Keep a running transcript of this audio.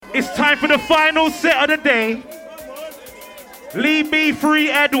It's time for the final set of the day. Lee B3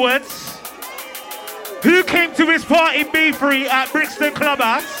 Edwards. Who came to his party B3 at Brixton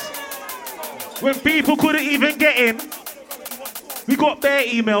Clubhouse when people couldn't even get in? We got bare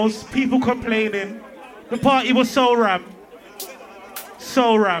emails, people complaining. The party was so ram.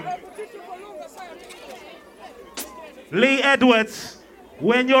 So ram. Lee Edwards,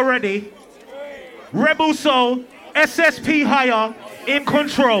 when you're ready. Rebel Soul, SSP Higher, in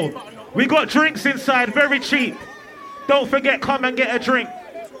control. We got drinks inside, very cheap. Don't forget, come and get a drink.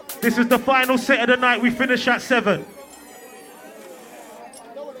 This is the final set of the night. We finish at 7.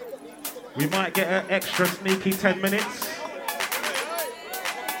 We might get an extra sneaky 10 minutes.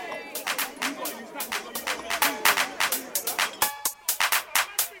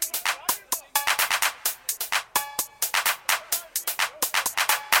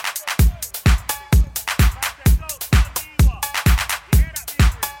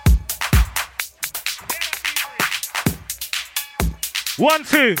 One,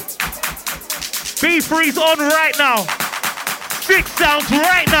 two. B3's on right now. 6 sounds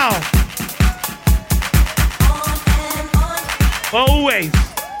right now. Always.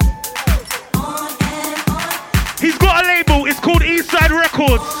 He's got a label. It's called Eastside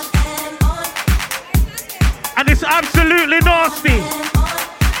Records. And it's absolutely nasty.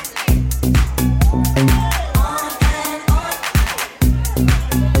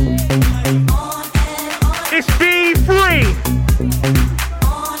 It's B3.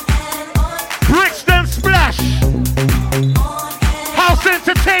 Brixton Splash. House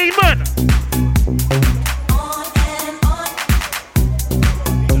Entertainment.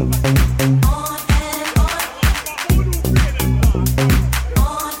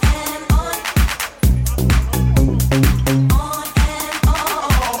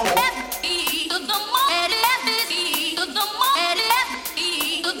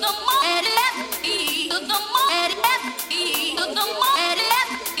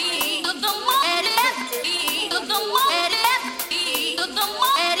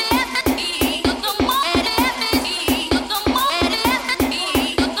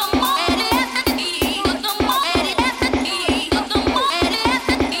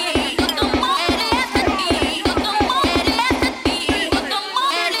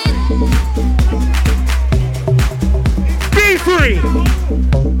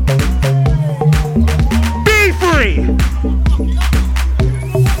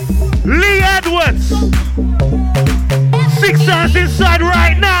 Lee Edwards. 6 stars inside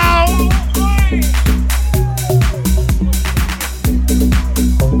right now.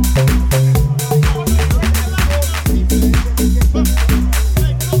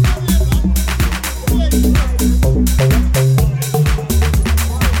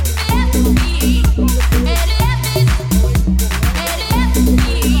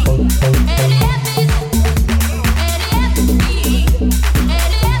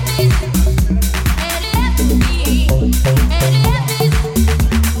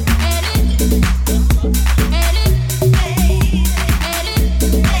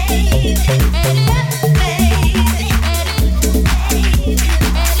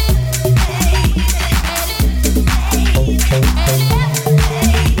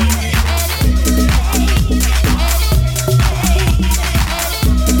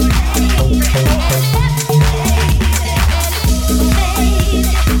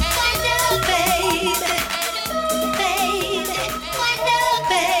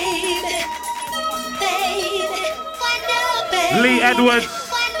 Lee Edwards,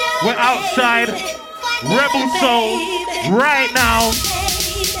 we're outside Rebel Soul right now.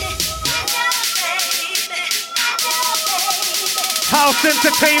 House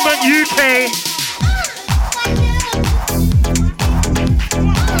Entertainment UK.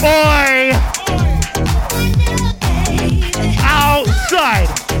 Oi! Outside.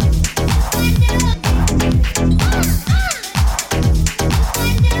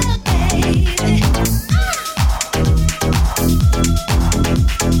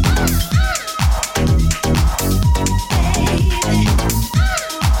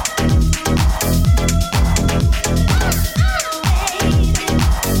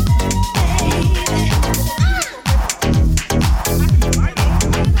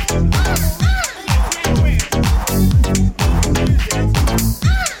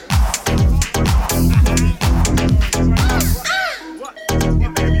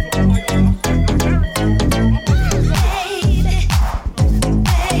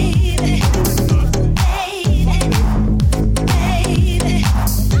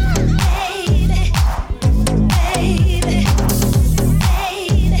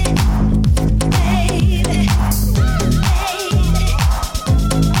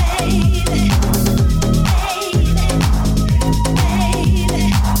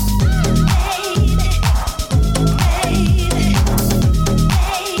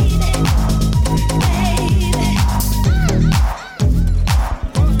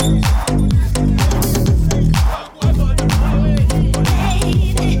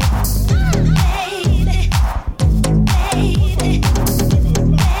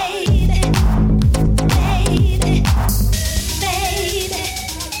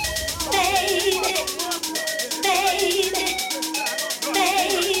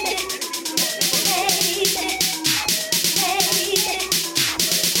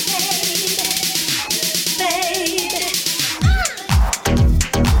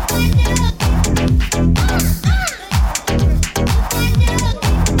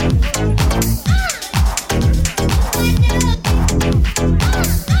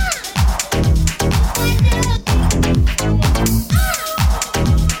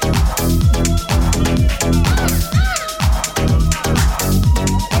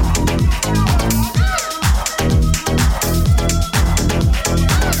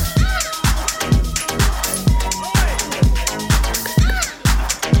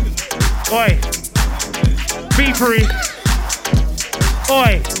 Oi. Be free.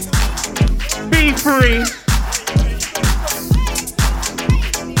 Oi. Be free.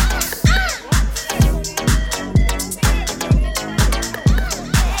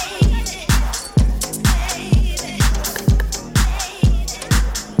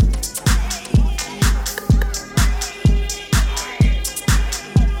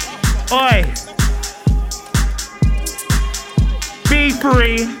 Oi. Be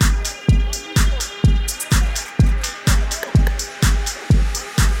free.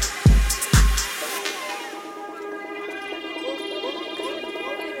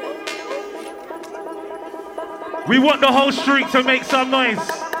 We want the whole street to make some noise.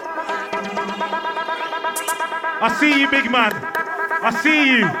 I see you, big man. I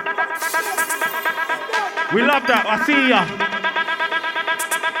see you. We love that. I see ya.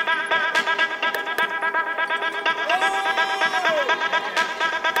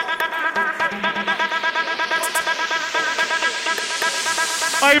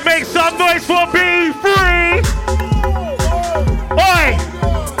 I make some noise for Be Free. Oi!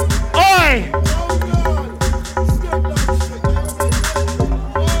 Oi!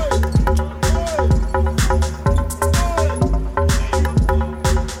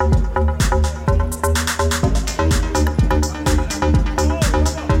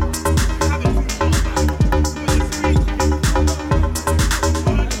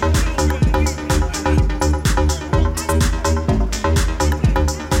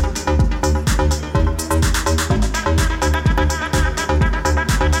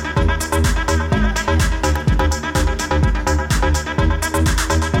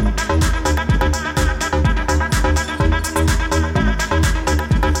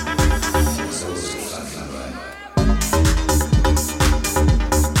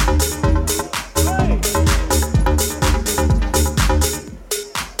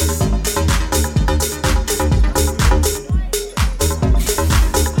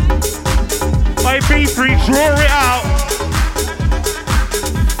 Be free, draw it out.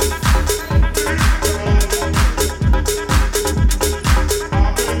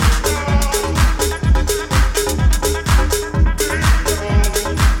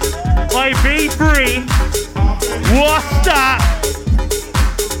 I be free. What's that?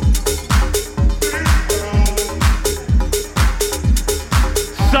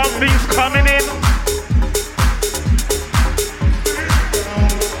 Something's coming in.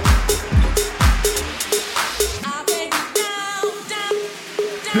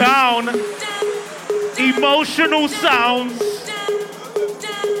 Down, emotional sounds.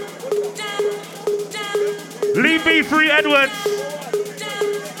 Lee Be Free Edwards.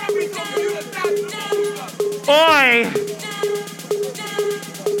 Oi!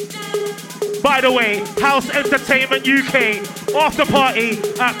 By the way, House Entertainment UK after party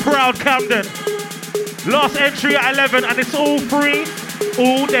at Proud Camden. Last entry at 11 and it's all free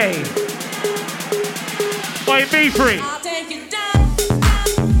all day. Oi, Be Free.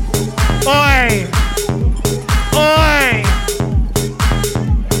 Oi! Oi!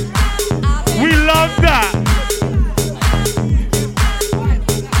 We love that!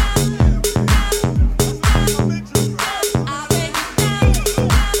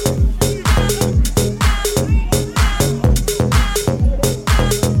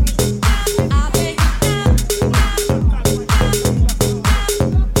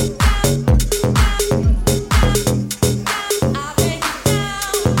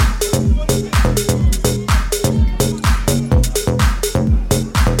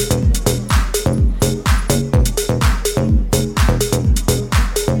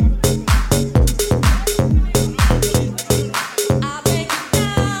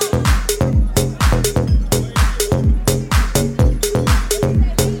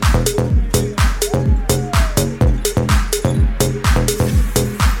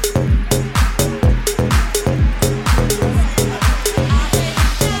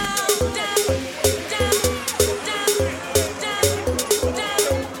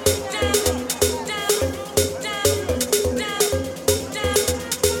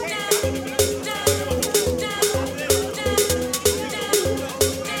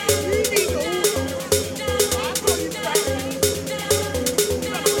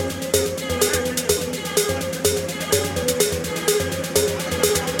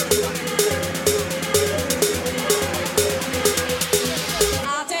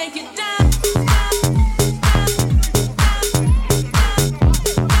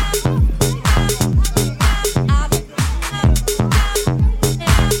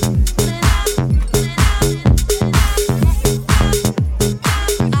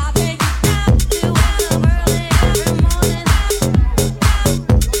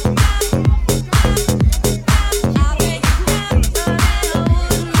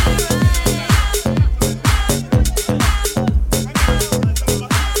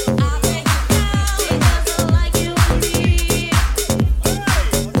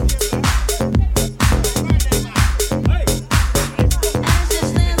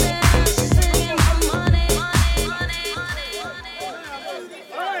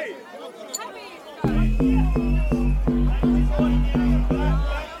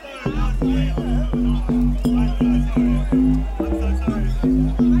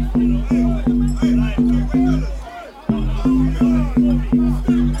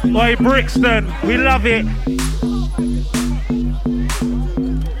 Oi, Brixton, we love it.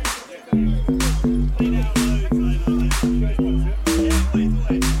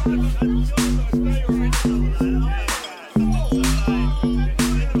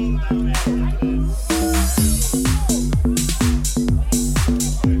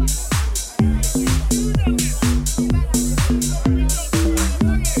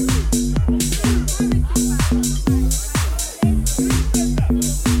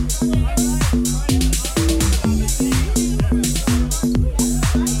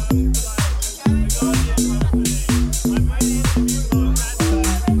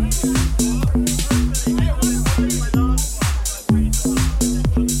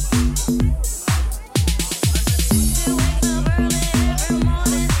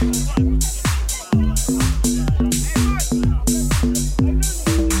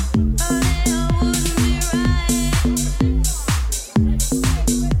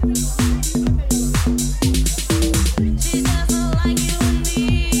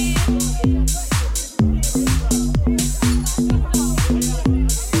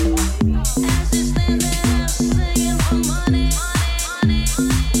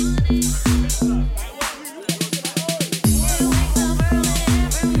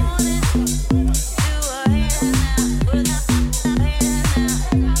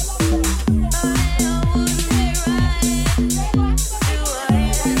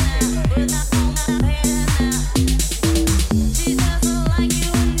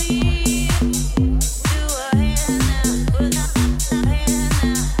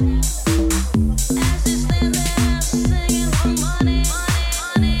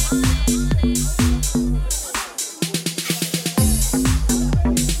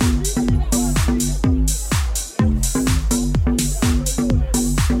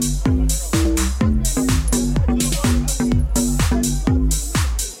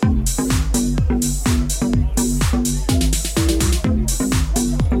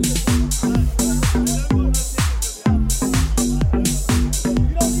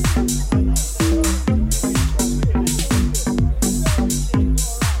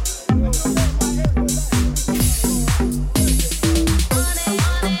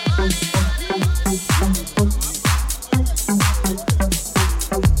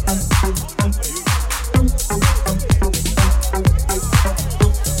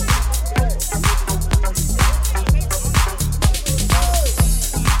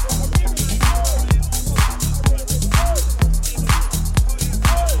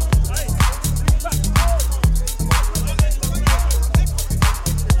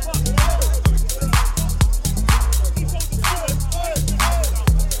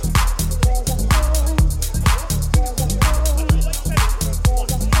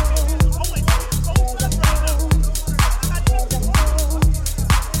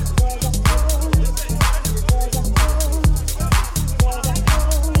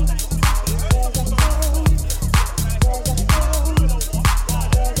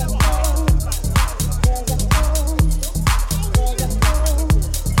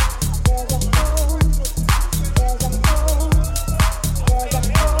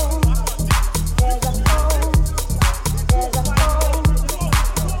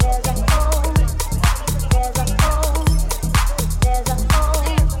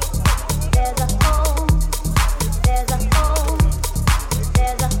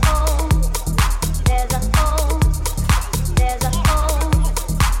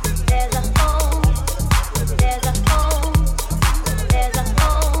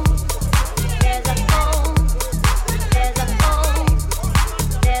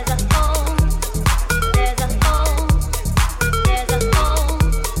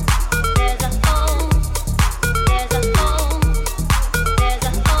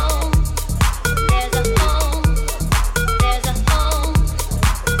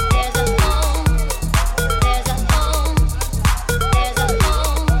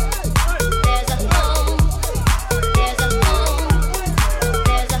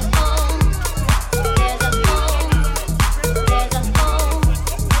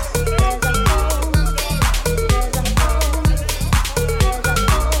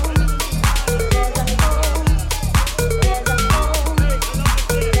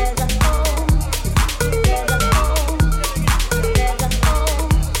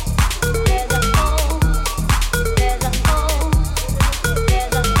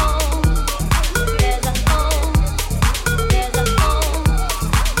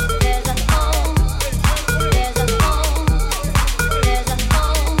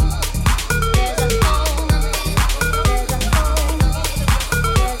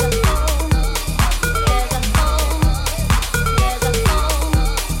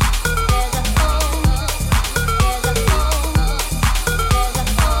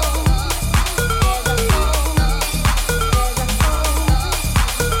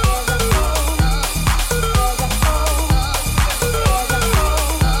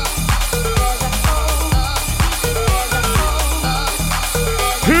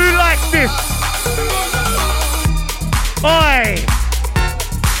 this. Oi.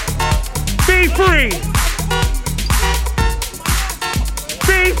 Be free.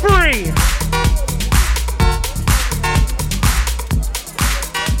 Be free.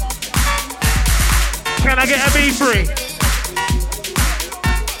 Can I get a be free?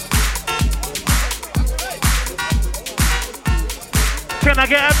 Can I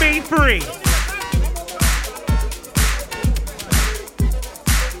get a be free?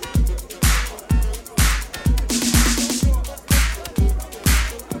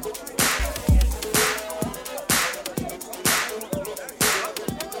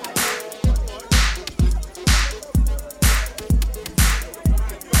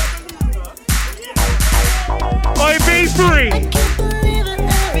 Oi, be free.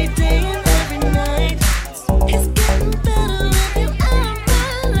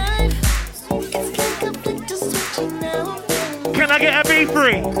 Can I get a be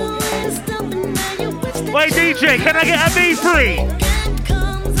free? Wait, DJ, can I get a be free?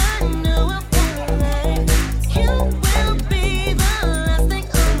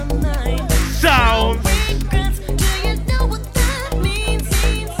 Sounds.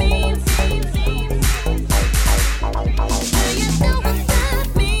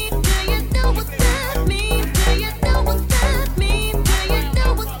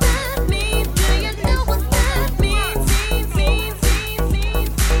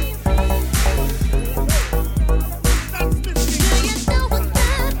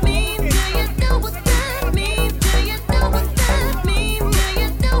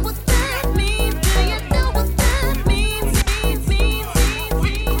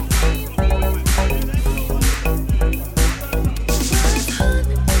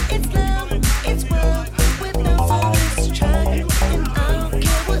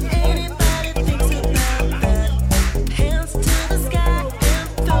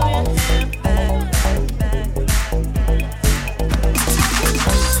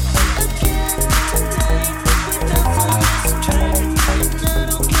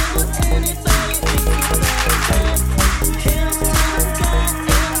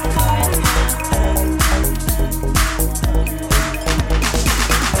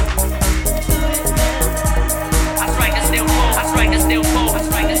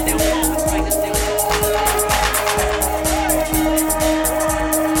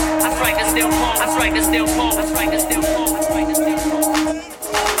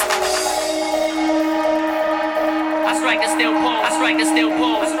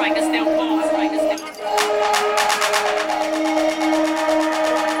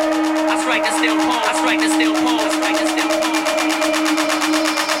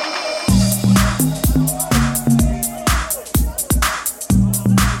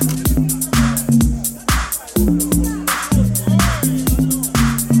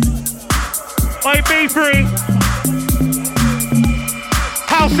 Oi, be free.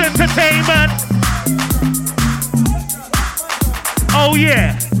 House entertainment. Oh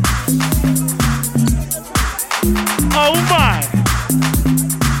yeah. Oh my.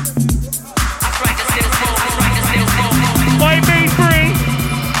 Oi, be free.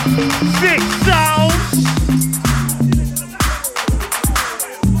 6 sounds.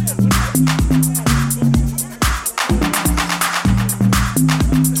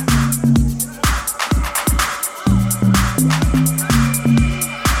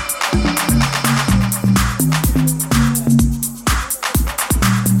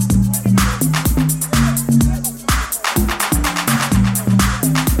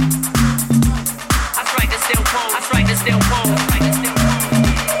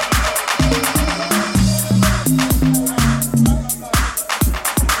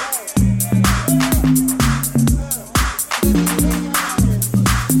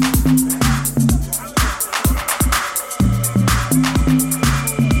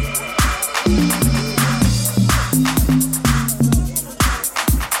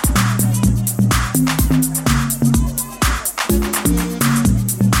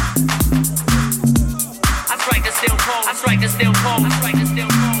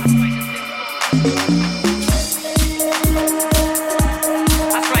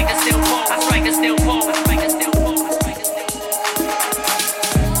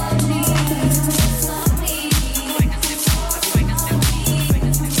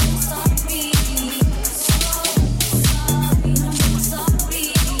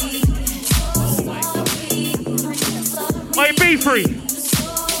 Be free.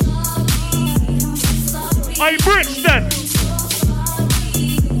 Hey, Brixton.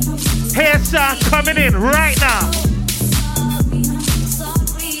 Hairstyle coming in right now.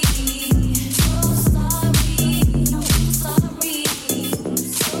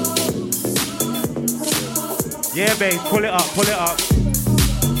 Yeah, babe, pull it up, pull it up.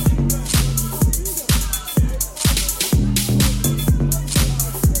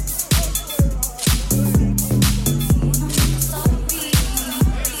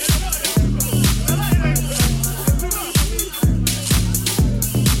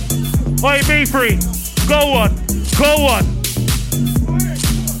 Oi, B3, go on, go on.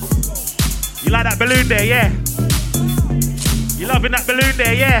 You like that balloon there, yeah? You loving that balloon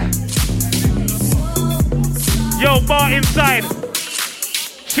there, yeah? Yo, bar inside.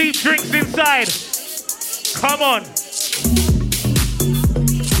 Cheap drinks inside. Come on.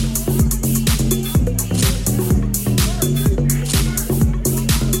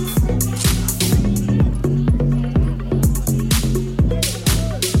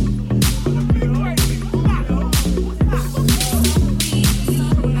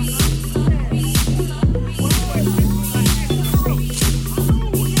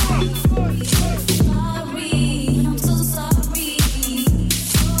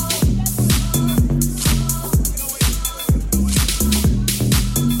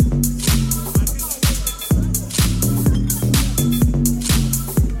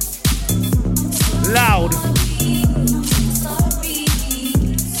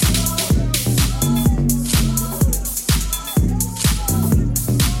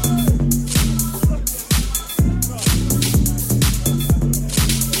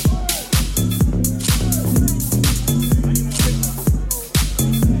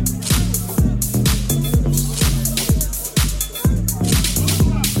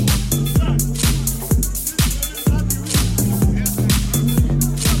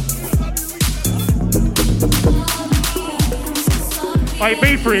 Oi,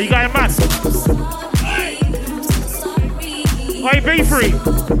 B3, you got him mad? Oi, B3.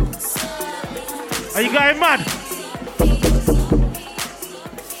 Are you going mad?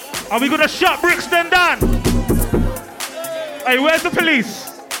 Are we gonna shut Brixton down? Hey, where's the police?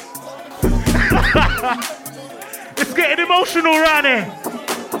 It's getting emotional around here.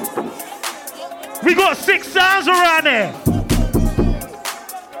 We got 6 sounds around here.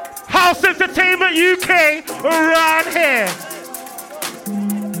 House Entertainment UK around here.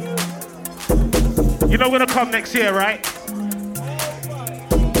 You know we're gonna come next year, right?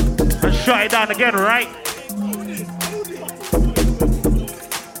 And shut it down again, right?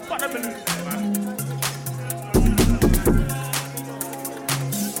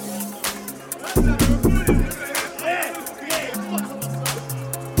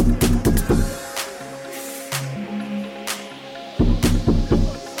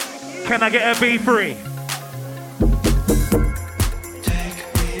 Can I get a B3?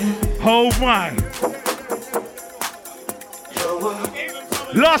 Oh my.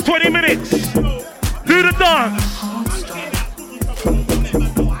 Last 20 minutes. Do the dance.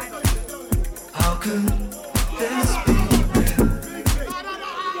 How could this be?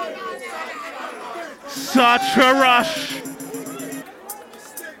 Such a rush.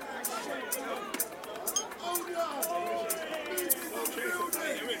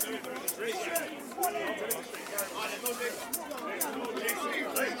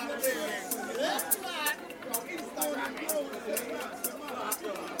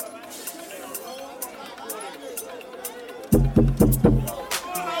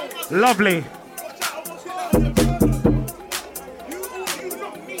 Lovely.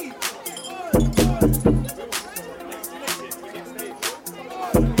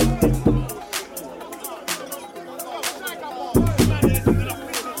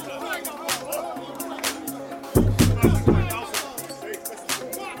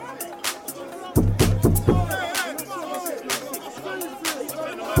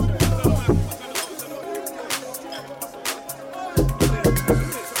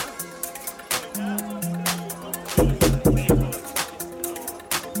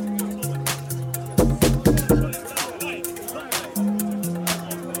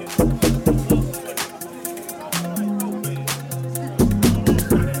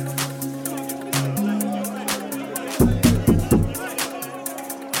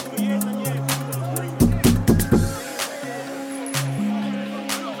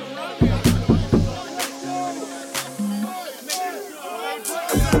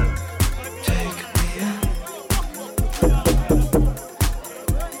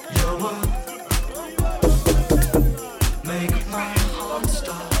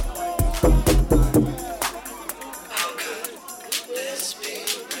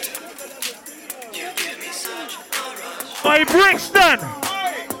 By Brixton.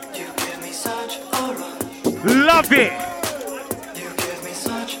 You give me such a rush. Love it. You give me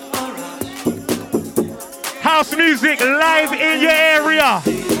such a rush. House music live in your area.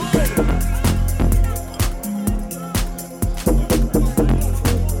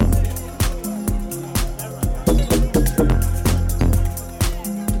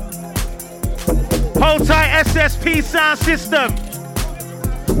 SSP sound system.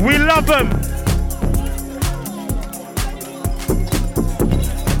 We love them.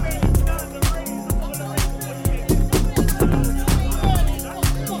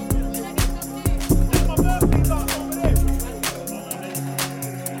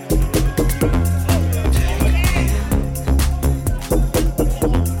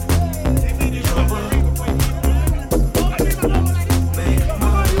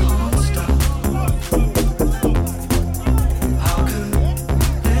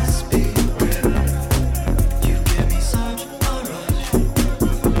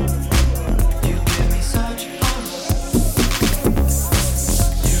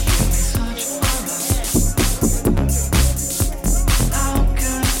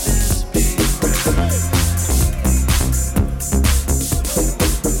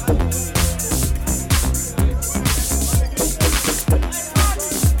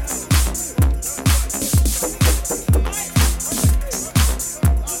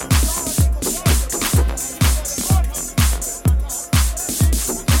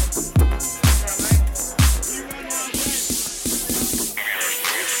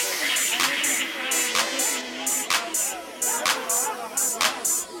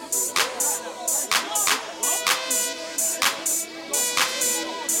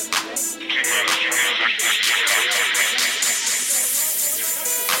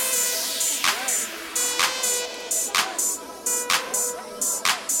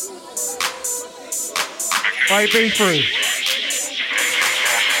 By B3.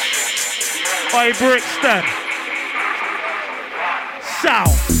 By Brixton.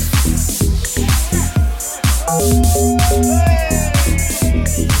 South.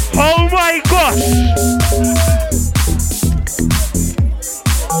 Oh my gosh.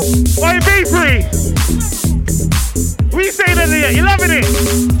 By B3. What you saying in there? You loving it?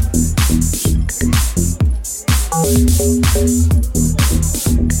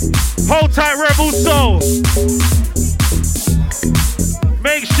 Hold tight, Rebel Soul.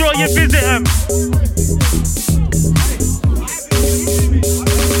 Make sure you visit them.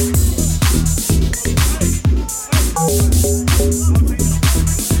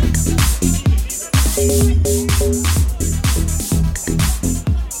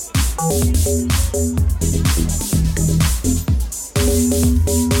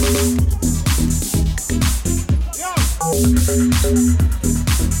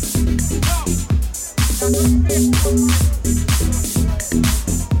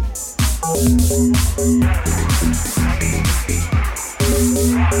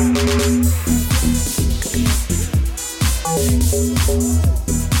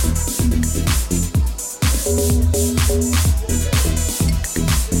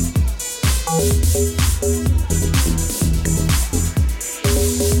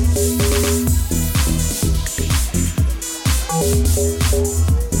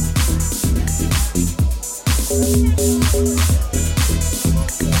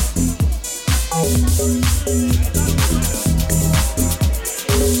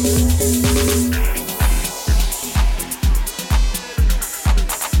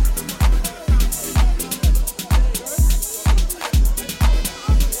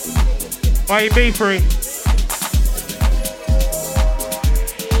 Why you B3?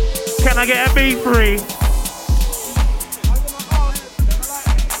 Can I get a B3?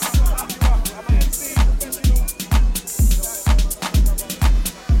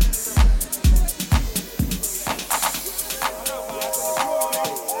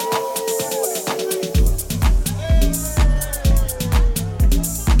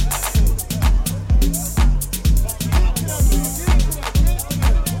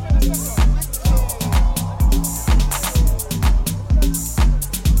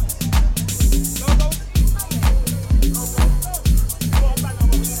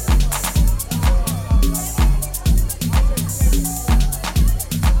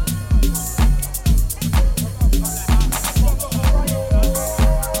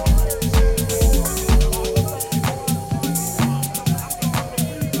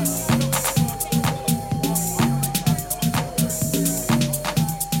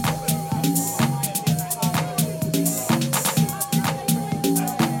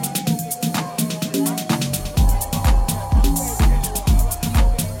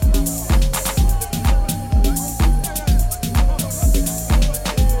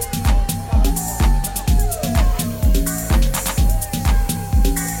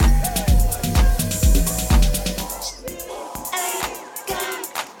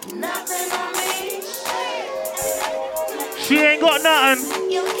 She ain't got nothing.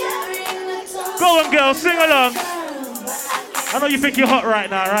 Go on, girl, sing along. I know you think you're hot right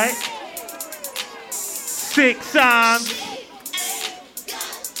now, right? Six sounds.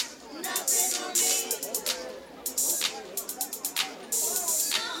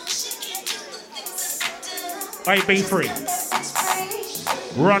 Hey, be free.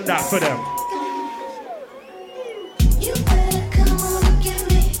 Run that for them.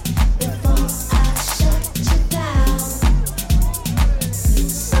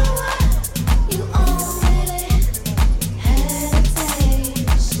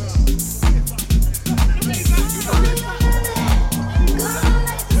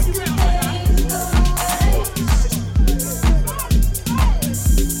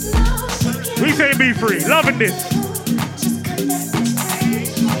 We say be free. Loving this.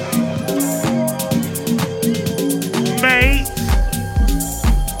 Mate.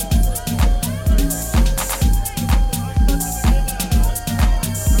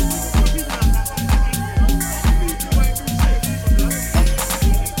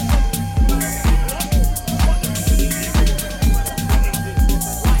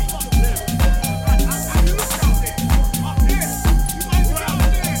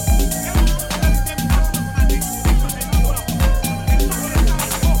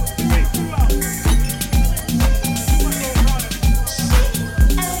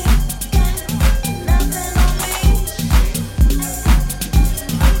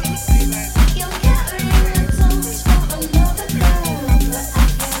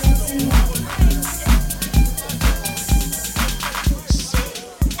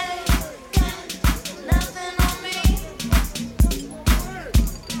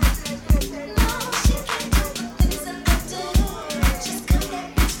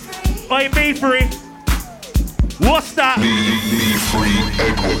 Oi, be free. What's that? Be free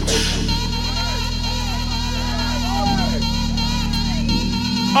Edwards.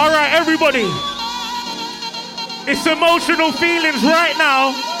 All right, everybody. It's emotional feelings right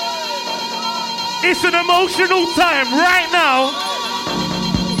now. It's an emotional time right now.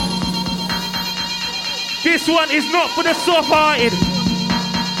 This one is not for the soft-hearted.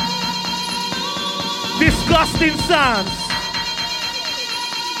 Disgusting sounds.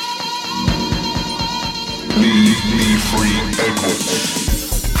 Be free Edwards.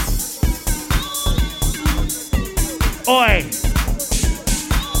 Oi.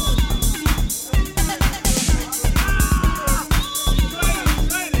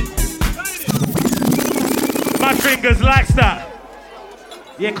 My fingers likes that.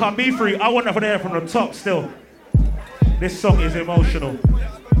 Yeah, can't be free. I want it from there from the top still. This song is emotional.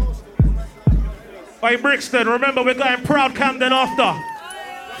 Oi, Brixton, remember we're going Proud Camden after.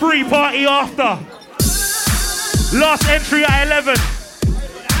 Free party after. Last entry at 11.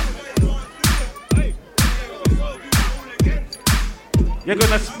 You're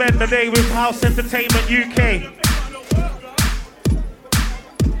gonna spend the day with House Entertainment UK.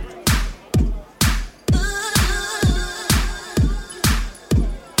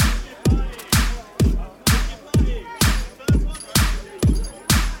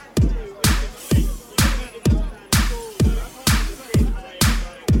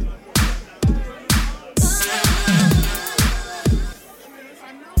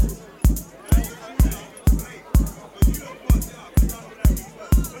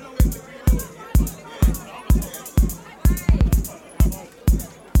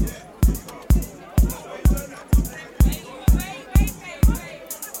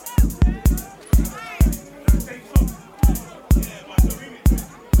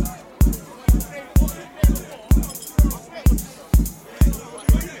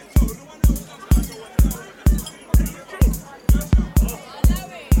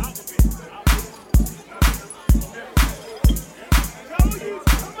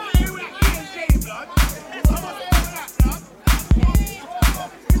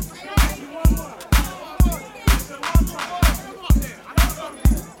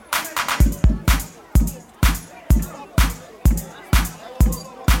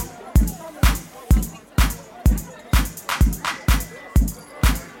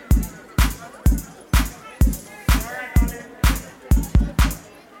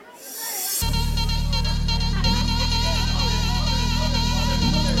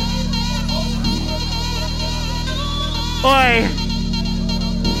 Oi.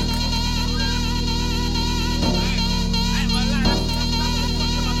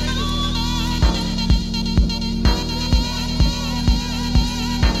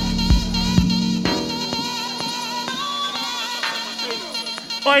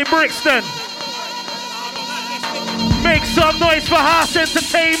 Oi, Brixton. Make some noise for House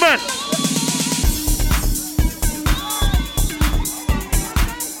Entertainment.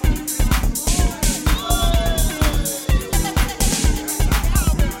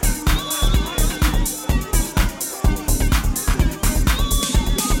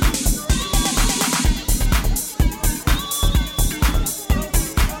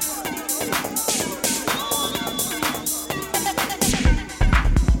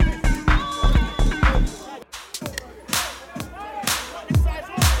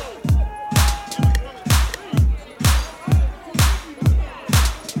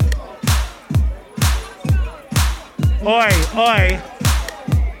 Oi.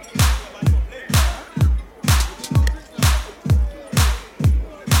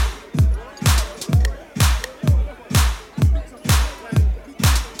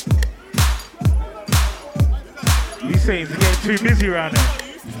 You say it's getting too busy around there.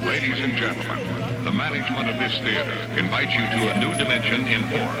 Ladies and gentlemen, the management of this theater invites you to a new dimension in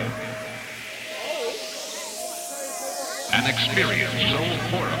horror. An experience so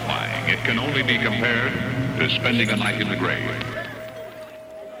horrifying it can only be compared to spending a night in the grave.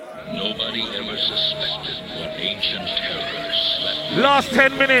 Nobody ever suspected what ancient terror slept. Last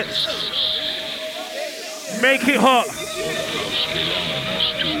 10 minutes. Make it hot.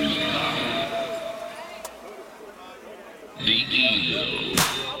 The evil.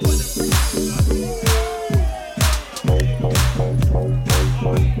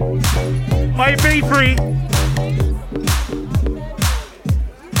 My B3.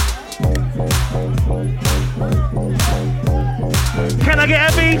 Can I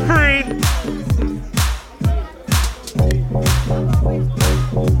get a B3?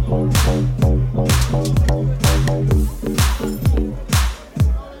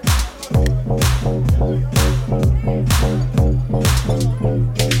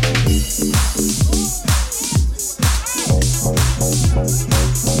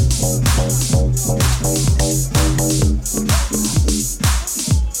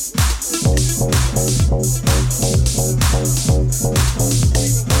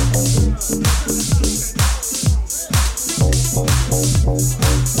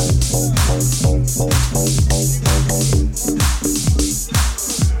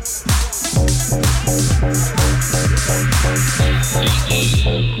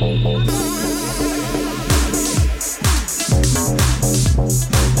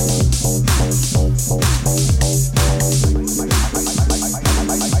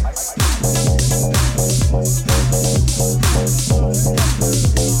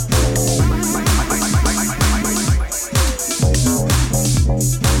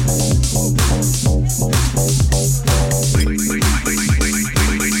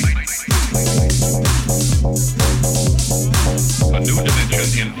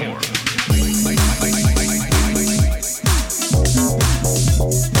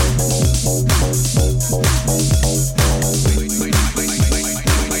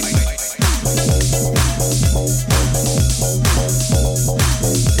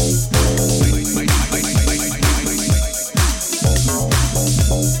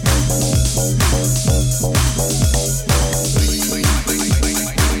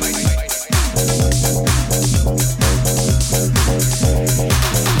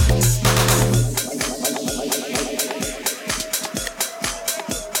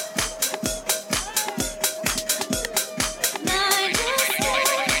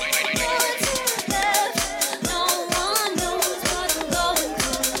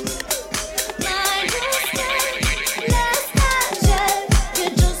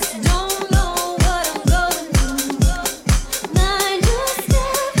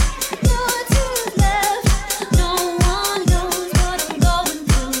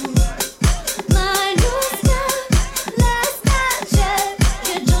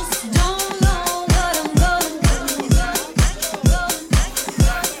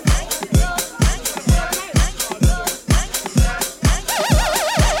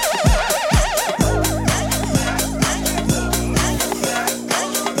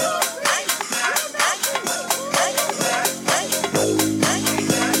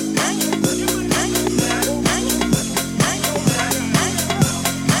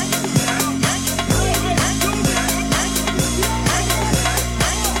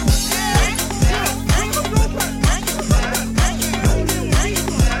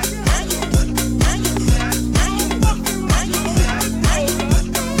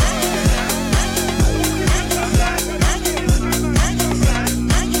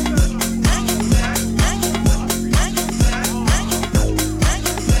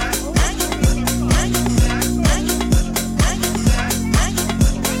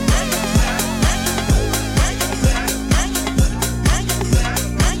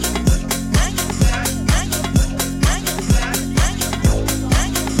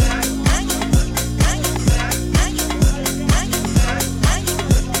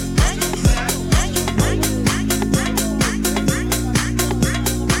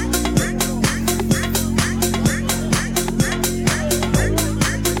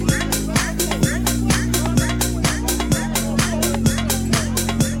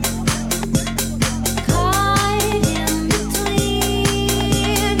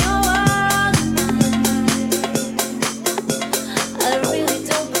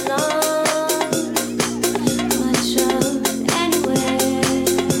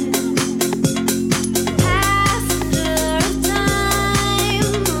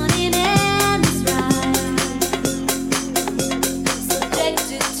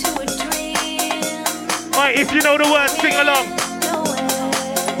 If you know the words, sing along.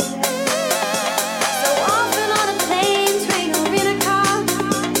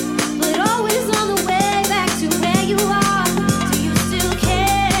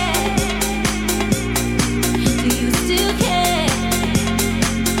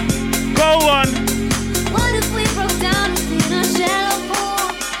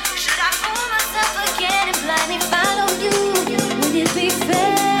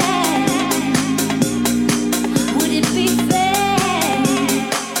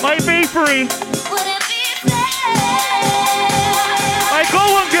 Free. I go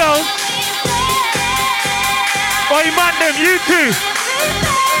on, girls. Oi, man, them, you too.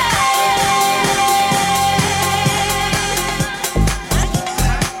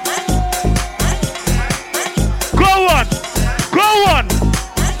 Go on, go on.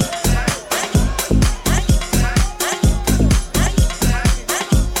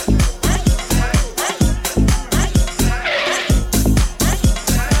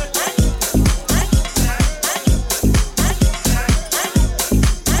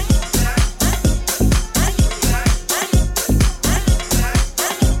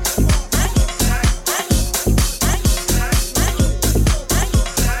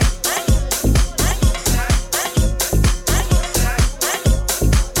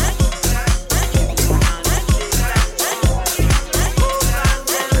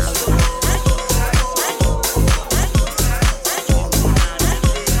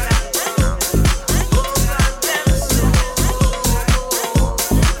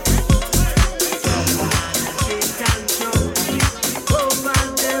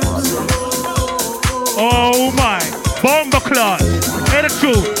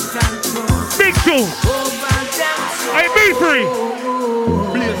 Big tune. I be free.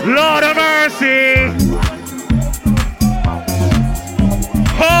 Lord of mercy.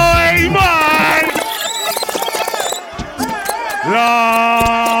 Holy my.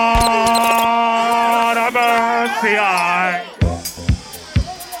 Lord of mercy.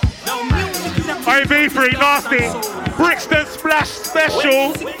 I be free. Nasty. Brixton Splash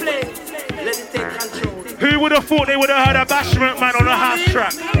Special. Who would have thought they would have heard a Bashment Man on a house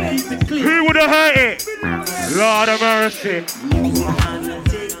track? Who would have heard it? Lord of mercy.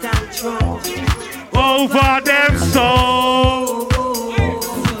 Over them souls.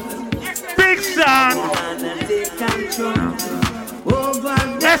 Big Sam.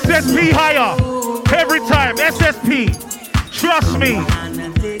 SSP higher. Every time. SSP. Trust me.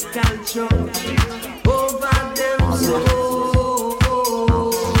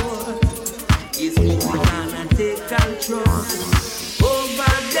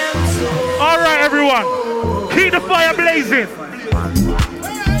 All right, everyone, keep the fire blazing.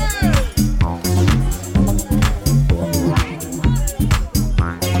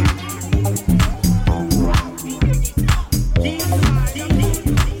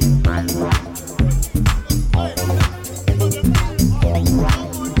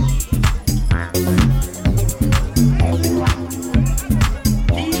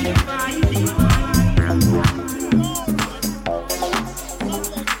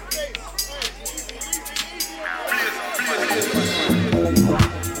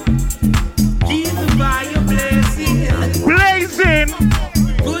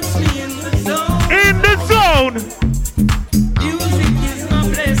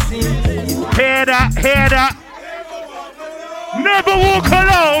 Hear that? Never walk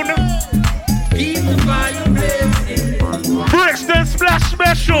alone. Brixton Splash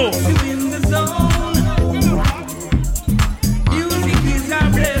Special. Music is our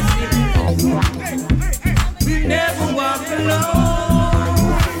blessing. We never walk alone.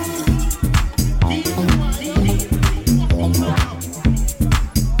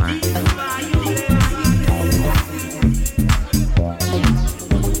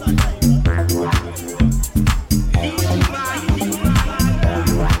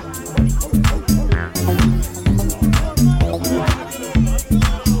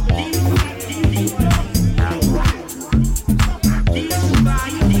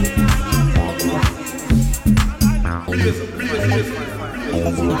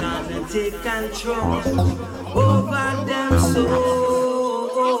 Take control over them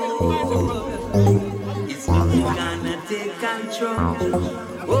souls. It's me gonna take control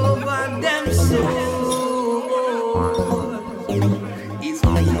over them souls. It's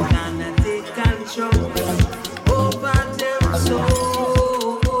me gonna take control over them souls.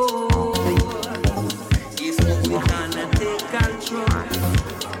 It's me gonna take control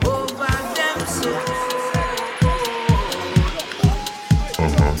over them souls.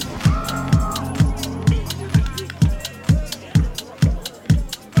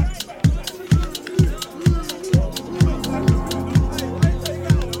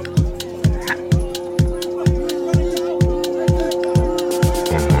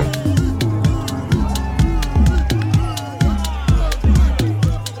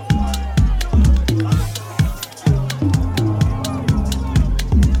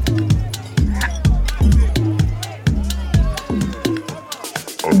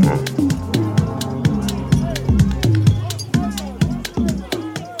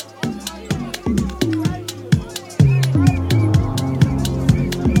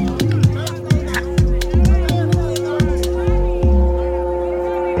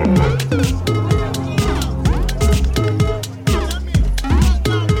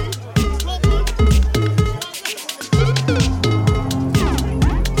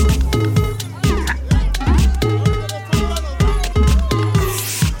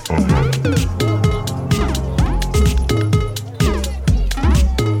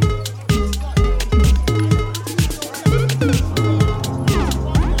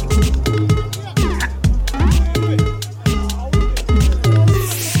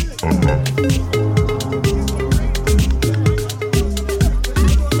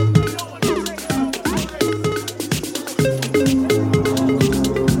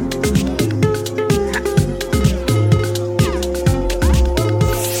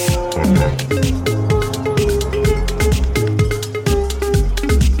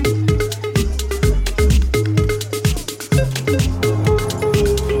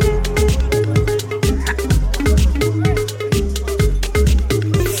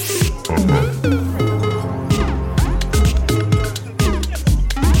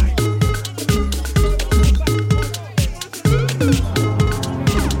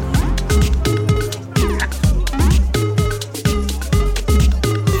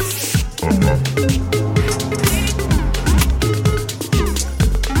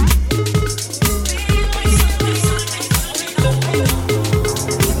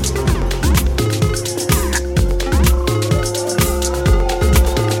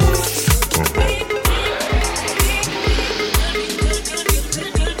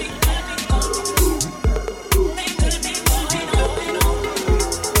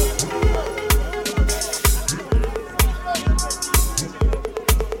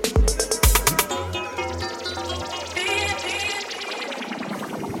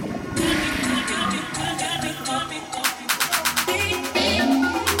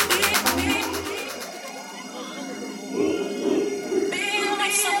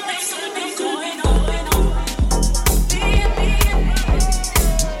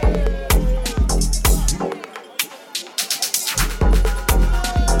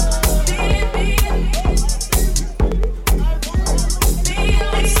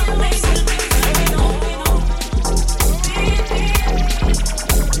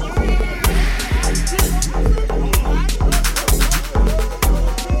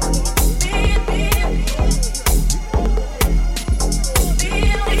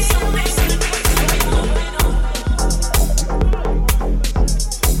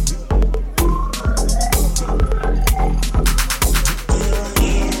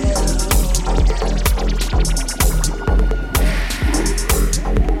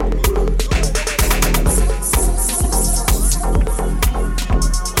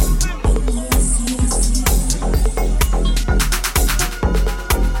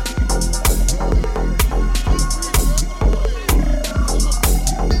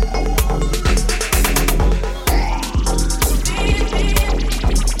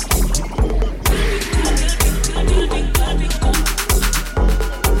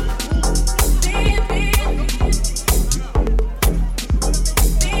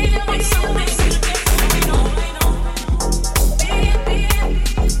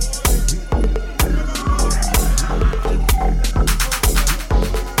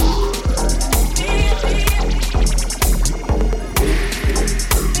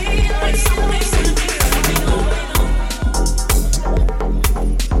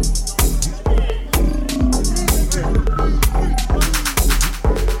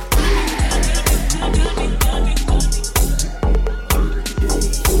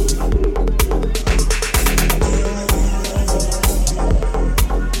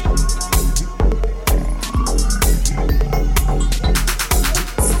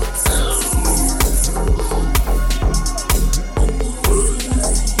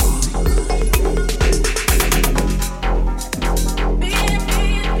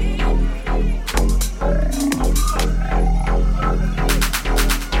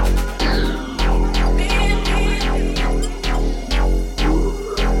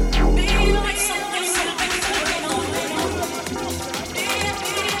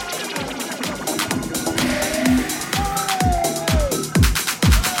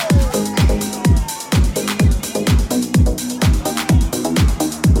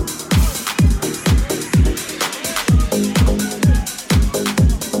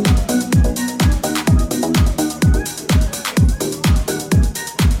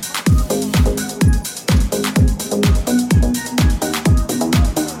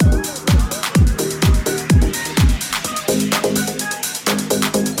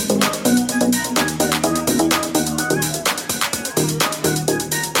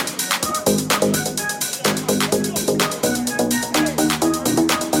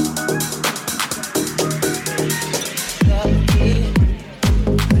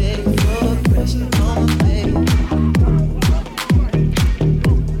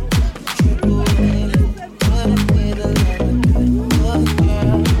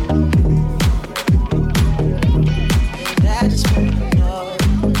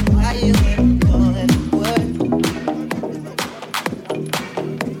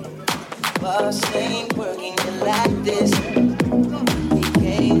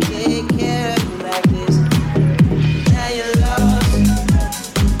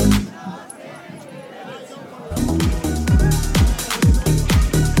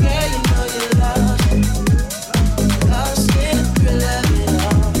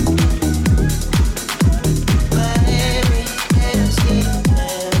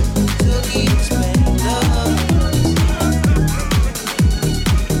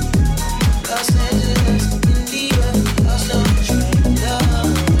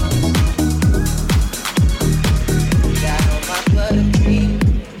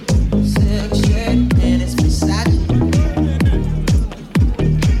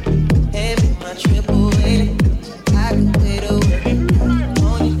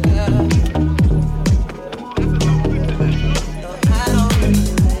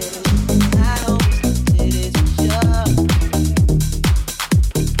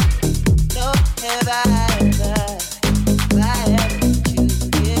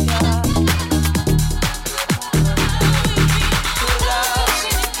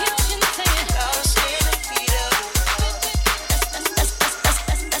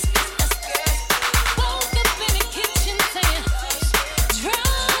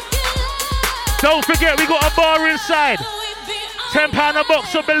 Don't forget, we got a bar inside. £10 a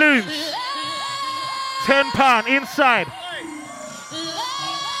box of balloons. £10 inside.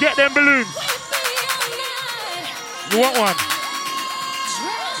 Get them balloons. You want one?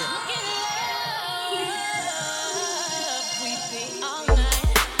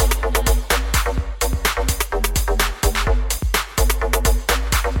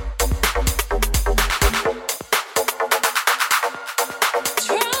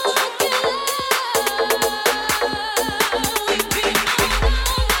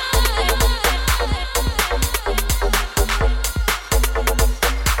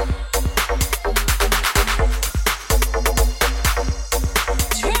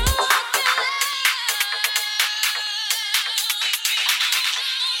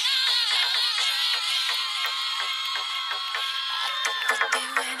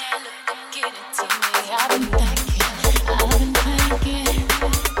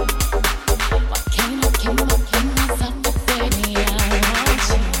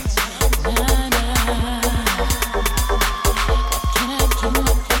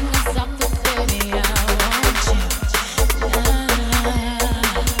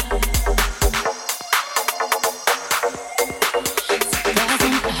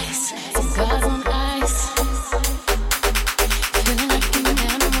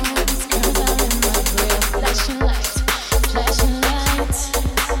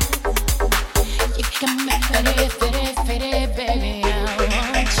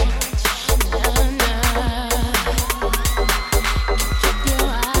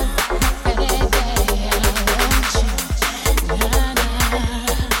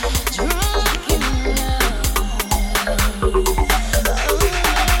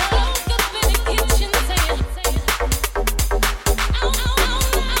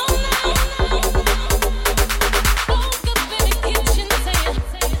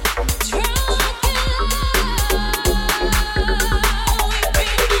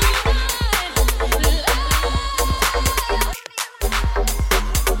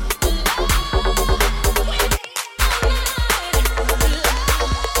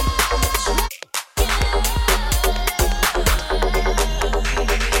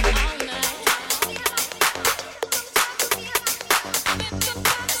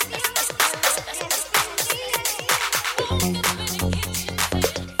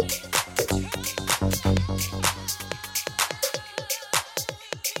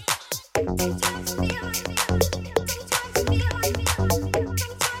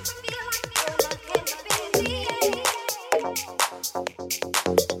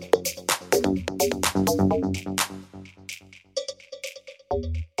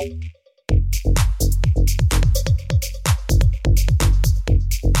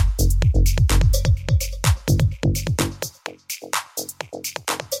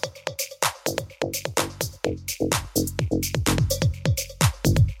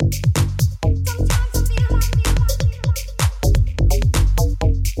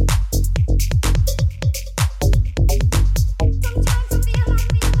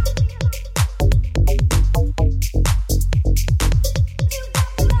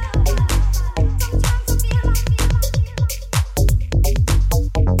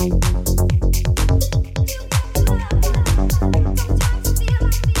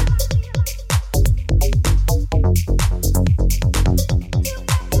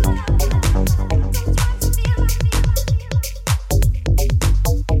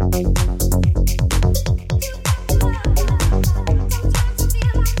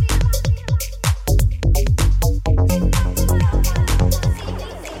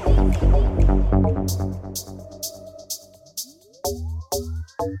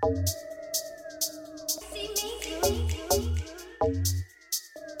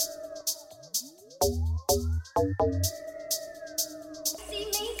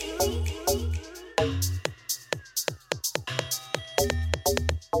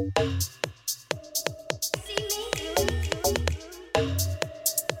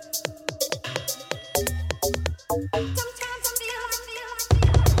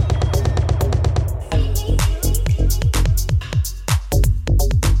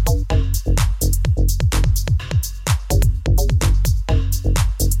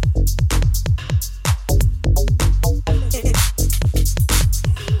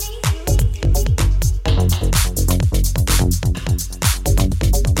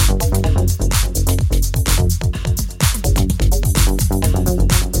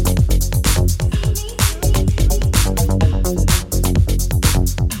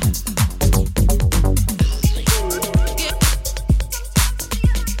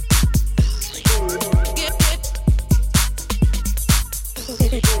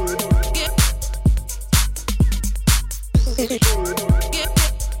 Guess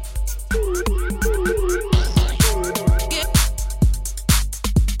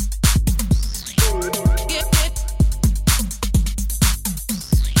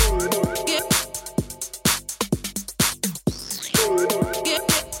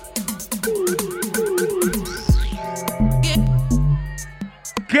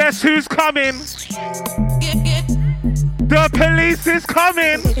who's coming? The police is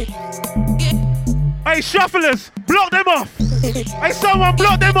coming. Hey, shufflers, block them off. Hey, someone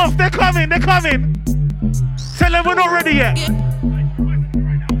block them off. They're coming, they're coming. Tell them we're not ready yet.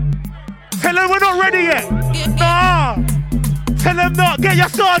 Tell them we're not ready yet. Nah. Tell them not. Get your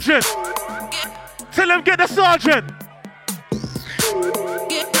sergeant. Tell them get the sergeant.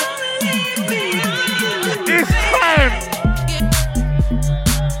 It's time.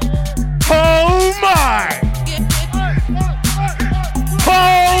 Oh my!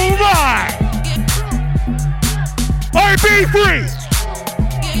 Oh my! Alright, B3!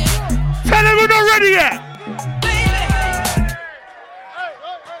 Tell them we're not ready yet!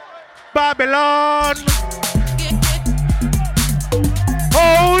 Babylon!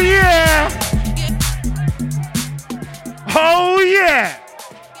 Oh yeah! Oh yeah!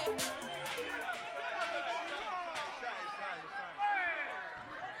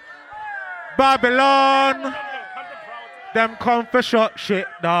 Babylon, them come for shut shit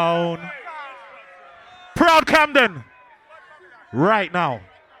down. Proud Camden, right now.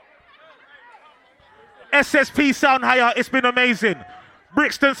 SSP Sound Higher, it's been amazing.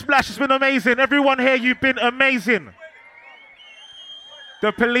 Brixton Splash, it's been amazing. Everyone here, you've been amazing.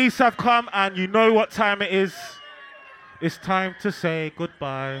 The police have come and you know what time it is. It's time to say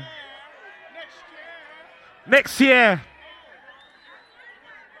goodbye. Next year.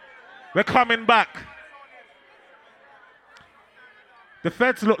 We're coming back. The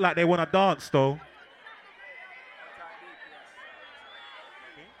feds look like they want to dance, though.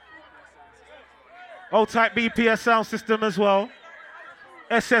 Old type BPS sound system as well.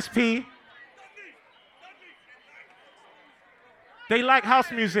 SSP. They like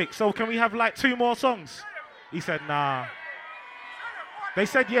house music, so can we have like 2 more songs? He said, nah. They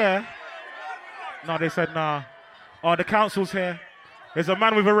said, yeah. No, they said, nah. Oh, the council's here. There's a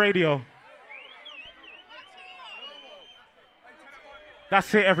man with a radio.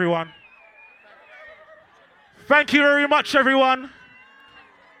 That's it, everyone. Thank you very much, everyone.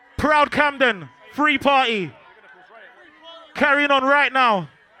 Proud Camden, free party. Carrying on right now.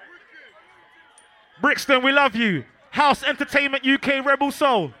 Brixton, we love you. House Entertainment UK Rebel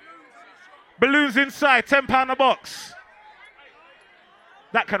Soul. Balloons inside, £10 a box.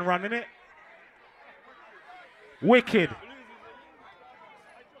 That can run, innit? Wicked.